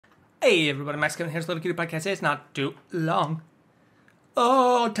Hey everybody, Max Kevin here's Little Cutie Podcast. It's not too long.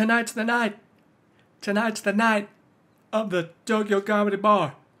 Oh, tonight's the night. Tonight's the night of the Tokyo Comedy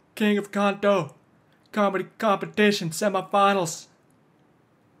Bar. King of Kanto. Comedy competition semifinals.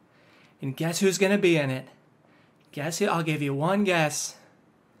 And guess who's gonna be in it? Guess who? I'll give you one guess.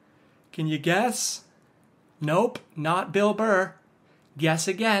 Can you guess? Nope, not Bill Burr. Guess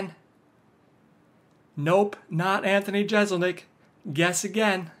again. Nope, not Anthony Jeselnik. Guess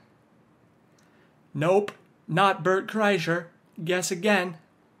again. Nope, not Bert Kreischer. Guess again.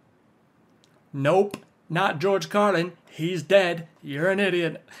 Nope, not George Carlin. He's dead. You're an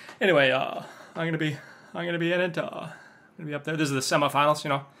idiot. Anyway, I'm gonna be in it. I'm gonna be up there. This is the semifinals, you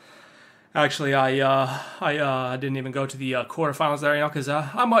know. Actually, I didn't even go to the quarterfinals there, you know, because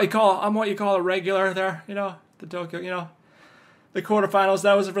I'm what you call a regular there, you know, the Tokyo, you know, the quarterfinals.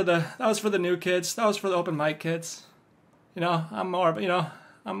 That was for the new kids. That was for the open mic kids. You know, I'm more, you know.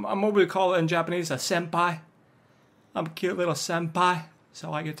 I'm what we call in Japanese a senpai. I'm a cute little senpai,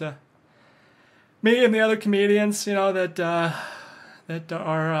 so I get to meet and the other comedians, you know, that are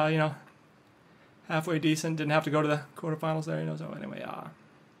you know, halfway decent. Didn't have to go to the quarterfinals there, you know. So anyway,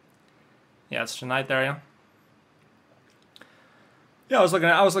 yeah, it's tonight there, yeah. Yeah, I was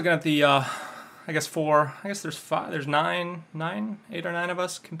looking at the I guess there's 8 or 9 of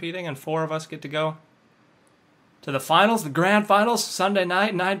us competing, and 4 of us get to go to the finals, the grand finals, Sunday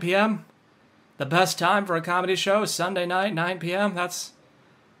night, 9 p.m. The best time for a comedy show is Sunday night, 9 p.m. That's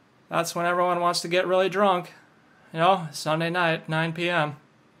when everyone wants to get really drunk. You know, Sunday night, 9 p.m.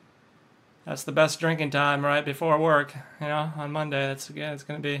 That's the best drinking time right before work. You know, on Monday, it's going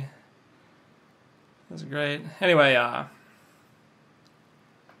to be, that's great. Anyway, yeah,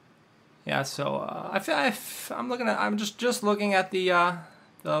 so I'm just looking at the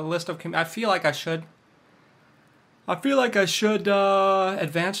list of, I feel like I should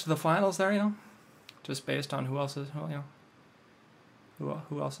advance to the finals there, you know, just based on who else is, well, you know,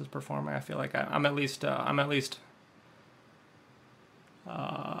 who else is performing. I feel like I'm at least the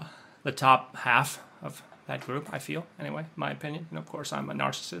top half of that group. I feel, anyway, my opinion. And of course, I'm a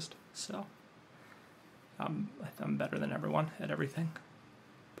narcissist, so I'm better than everyone at everything,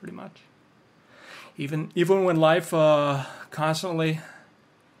 pretty much. Even when life constantly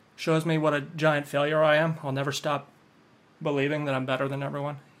shows me what a giant failure I am, I'll never stop believing that I'm better than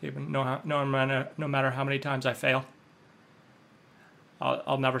everyone, even no matter how many times I fail.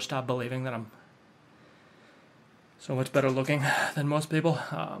 I'll never stop believing that I'm so much better looking than most people.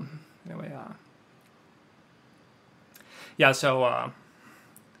 Anyway, yeah. So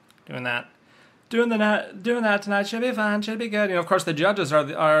doing that tonight should be fun. Should be good. You know, of course, the judges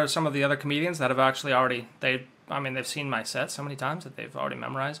are some of the other comedians that have actually they've seen my set so many times that they've already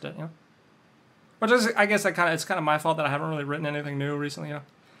memorized it, you know. Which is, I guess, it's kind of my fault that I haven't really written anything new recently, you know.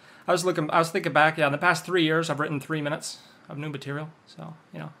 I was thinking back, yeah, in the past 3 years, I've written 3 minutes of new material, so,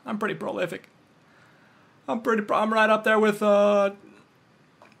 you know, I'm pretty prolific. I'm right up there with, you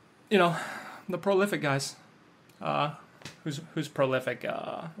know, the prolific guys. Who's prolific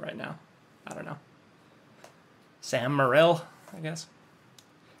right now? I don't know. Sam Morril, I guess.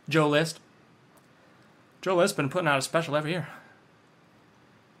 Joe List. Joe List's been putting out a special every year.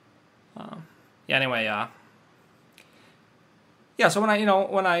 Yeah. Anyway. Yeah. So when I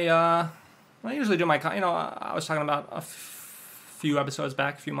usually do my, you know, I was talking about a few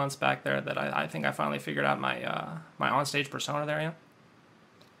months back there, that I think I finally figured out my onstage persona there. You know.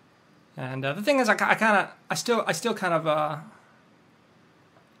 And the thing is, I still kind of.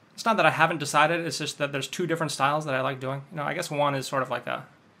 It's not that I haven't decided. It's just that there's 2 different styles that I like doing. You know, I guess one is sort of like a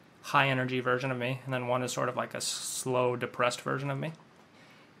high energy version of me, and then one is sort of like a slow, depressed version of me.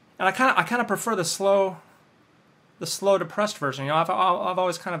 And I kind of prefer the slow, depressed version. You know, I've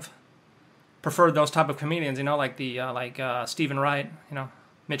always kind of preferred those type of comedians. You know, like Stephen Wright. You know,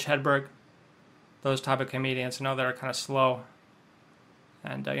 Mitch Hedberg. Those type of comedians. You know, that are kind of slow,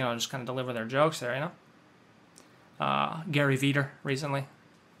 and you know, just kind of deliver their jokes there. You know, Gary Veter recently.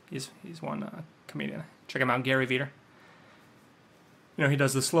 He's one comedian. Check him out, Gary Veter. You know, he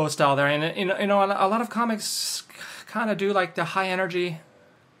does the slow style there, and you know, a lot of comics kind of do like the high energy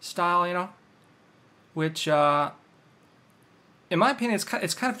style, you know, which, in my opinion,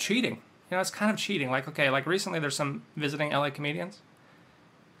 it's kind of cheating. You know, it's kind of cheating. Like, okay, like recently there's some visiting LA comedians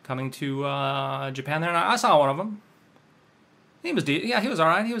coming to Japan there, and I saw one of them. He was he was all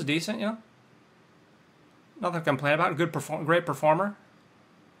right. He was decent, you know. Nothing to complain about. Great performer.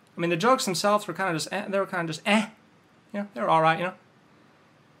 I mean, the jokes themselves were kind of just, they were kind of just, you know, they were all right, you know.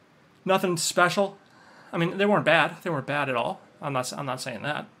 Nothing special. I mean, they weren't bad. They weren't bad at all. I'm not saying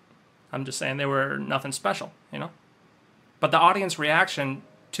that. I'm just saying they were nothing special, you know. But the audience reaction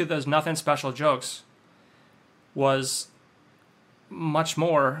to those nothing special jokes was much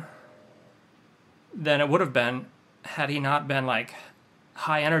more than it would have been had he not been like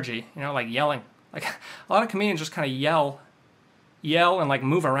high energy, like yelling. Like a lot of comedians just kind of yell and like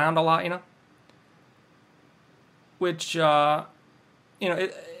move around a lot, which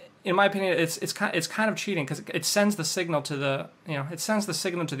in my opinion, it's kind of cheating because it sends the signal to the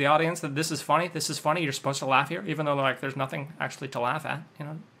audience that this is funny, you're supposed to laugh here, even though like there's nothing actually to laugh at,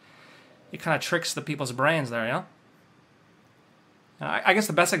 It kind of tricks the people's brains there, And I guess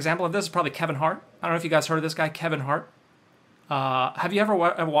the best example of this is probably Kevin Hart. I don't know if you guys heard of this guy, Kevin Hart. Have you ever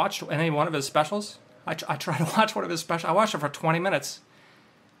watched any one of his specials? I tried to watch one of his specials. I watched it for 20 minutes.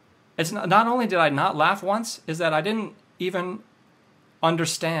 It's not only did I not laugh once, is that I didn't even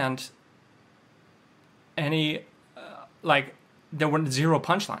understand any, there were zero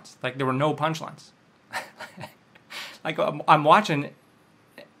punchlines. Like, there were no punchlines. Like, I'm watching,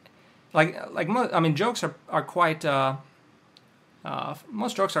 jokes are quite,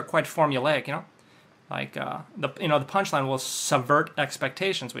 most jokes are quite formulaic, Like, the punchline will subvert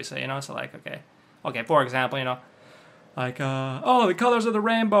expectations, we say, So, like, okay, for example, like, the colors of the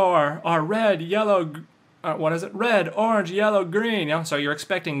rainbow are red, yellow, red, orange, yellow, green, So you're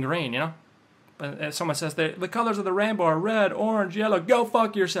expecting green, But if someone says the colors of the rainbow are red, orange, yellow, go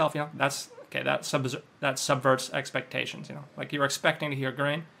fuck yourself, that subverts expectations, Like you're expecting to hear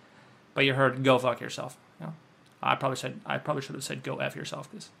green, but you heard go fuck yourself, I probably should have said go F yourself,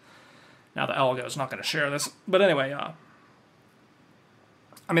 because now the algo is not going to share this. But anyway,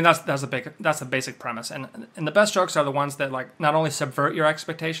 that's the basic premise, and the best jokes are the ones that like not only subvert your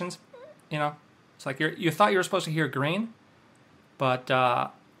expectations, It's like you thought you were supposed to hear green, but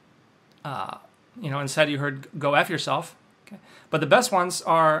instead you heard go F yourself. Okay. But the best ones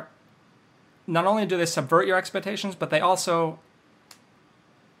are not only do they subvert your expectations, but they also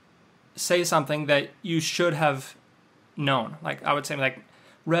say something that you should have known. Like I would say like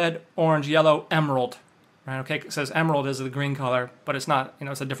red, orange, yellow, emerald. Right? Okay, it says emerald is the green color, but it's not,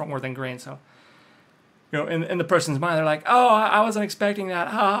 it's a different word than green. So, in the person's mind, they're like, oh, I wasn't expecting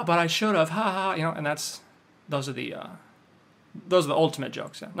that, but I should have, and those are the ultimate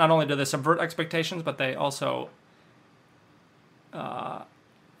jokes. Yeah. Not only do they subvert expectations, but they also,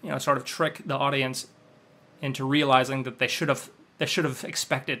 sort of trick the audience into realizing that they should have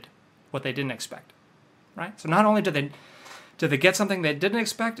expected what they didn't expect, right? So not only did they get something they didn't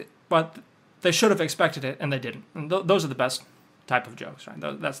expect, but they should have expected it and they didn't. And those are the best type of jokes, right?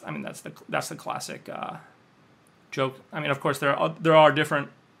 That's the classic joke. I mean, of course there are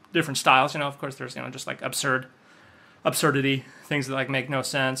different styles. Of course there's just like absurdity, things that like make no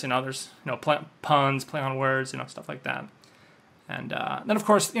sense. There's puns, play on words, stuff like that. And then of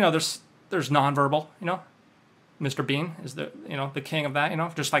course there's nonverbal. Mr. Bean is the king of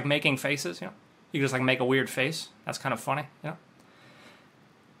that. Just like making faces. You can just like make a weird face. That's kind of funny.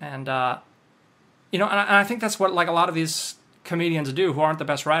 And and I think that's what like a lot of these comedians do who aren't the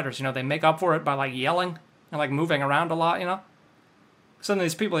best writers. They make up for it by like yelling and like moving around a lot. Some of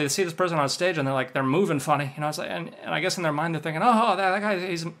these people, they see this person on stage and they're moving funny. It's like, and I guess in their mind they're thinking, oh, that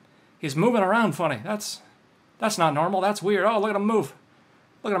guy, he's moving around funny. That's not normal. That's weird. Oh, look at him move.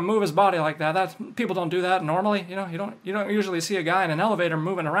 Look at him move his body like that. People don't do that normally. You don't usually see a guy in an elevator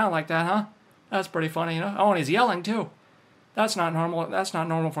moving around like that, huh? That's pretty funny. Oh, and he's yelling too. That's not normal. That's not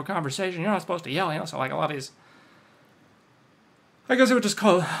normal for conversation. You're not supposed to yell. So like a lot of these, I guess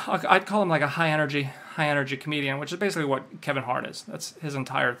I'd call him like a high energy comedian, which is basically what Kevin Hart is. That's his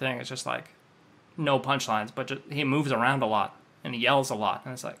entire thing. It's just like no punchlines, but he moves around a lot and he yells a lot,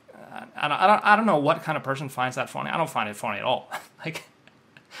 and it's like I don't know what kind of person finds that funny. I don't find it funny at all. Like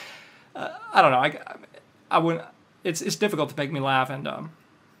I don't know. I wouldn't. It's difficult to make me laugh, and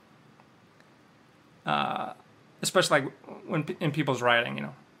especially like when in people's writing,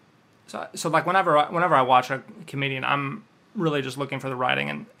 So like whenever I watch a comedian, I'm really just looking for the writing,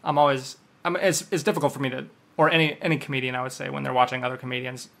 and it's difficult for me to, or any comedian, I would say, when they're watching other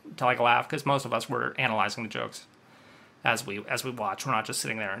comedians to like laugh, because most of us were analyzing the jokes as we watch. We're not just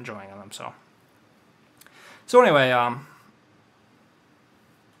sitting there enjoying them. So anyway,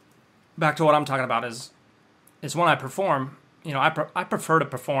 back to what I'm talking about is when I perform, I prefer to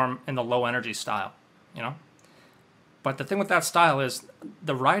perform in the low energy style, But the thing with that style is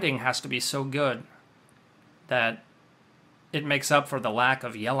the writing has to be so good that it makes up for the lack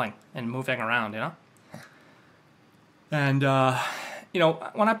of yelling and moving around, And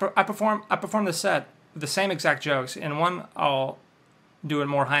when I perform the set, the same exact jokes. In one, I'll do it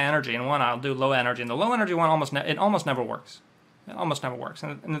more high energy, and one I'll do low energy. And the low energy one almost never works. It almost never works.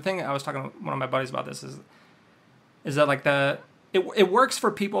 And the thing I was talking to one of my buddies about this is that like the it works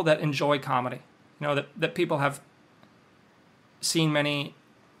for people that enjoy comedy. You know, that people have seen many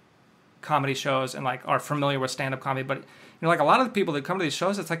comedy shows and like are familiar with stand-up comedy. But you know, like a lot of the people that come to these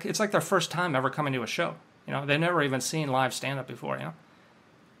shows, it's like their first time ever coming to a show. You know, they've never even seen live stand-up before. You know,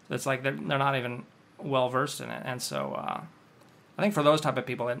 so it's like they're not even well versed in it, and so I think for those type of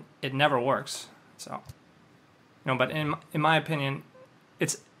people, it never works. So, you know, but in my opinion,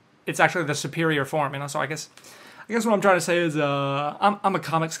 it's actually the superior form. You know, so I guess what I'm trying to say is I'm a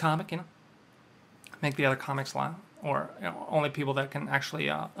comics comic. You know, make the other comics laugh, or you know, only people that can actually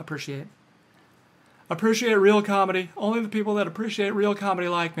appreciate real comedy. Only the people that appreciate real comedy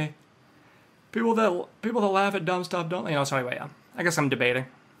like me. People that laugh at dumb stuff don't. You know. So anyway, I guess I'm debating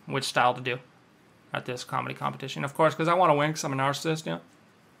which style to do at this comedy competition, of course, because I want to win because I'm a narcissist, you know.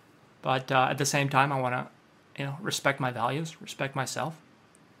 But at the same time, I want to, you know, respect my values, respect myself.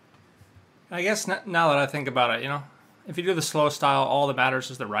 I guess now that I think about it, you know, if you do the slow style, all that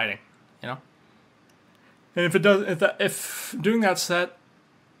matters is the writing, you know. And if doing that set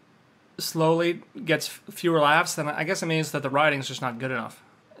slowly gets fewer laughs, then I guess it means that the writing's just not good enough.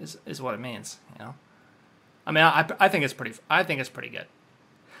 Is what it means, you know. I mean, I think it's pretty good.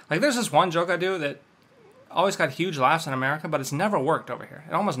 Like, there's this one joke I do that always got huge laughs in America, but it's never worked over here.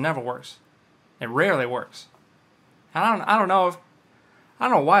 It almost never works. It rarely works. And I don't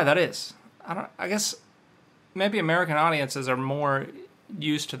know why that is. I guess maybe American audiences are more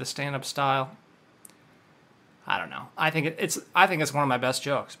used to the stand-up style. I don't know. I think it's one of my best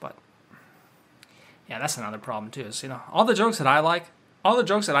jokes, but yeah, that's another problem too. Is, you know, all the jokes that I like, all the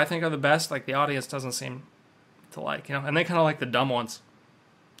jokes that I think are the best, like the audience doesn't seem to like, you know, and they kind of like the dumb ones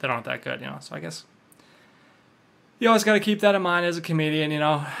that aren't that good, you know. So I guess you always got to keep that in mind as a comedian, you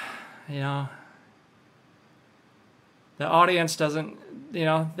know. The audience doesn't, you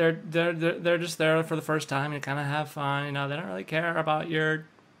know, they're just there for the first time and kind of have fun, you know. They don't really care about your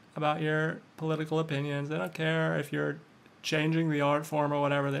political opinions. They don't care if you're changing the art form or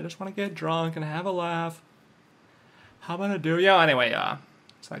whatever. They just want to get drunk and have a laugh. How about I do? Yeah. Anyway,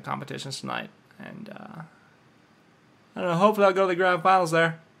 it's like competitions tonight, and I don't know. Hopefully, I'll go to the grand finals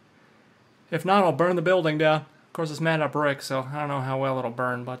there. If not, I'll burn the building down. Of course, it's made out of brick, so I don't know how well it'll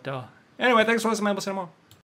burn. But anyway, thanks for listening, man. We'll see you tomorrow.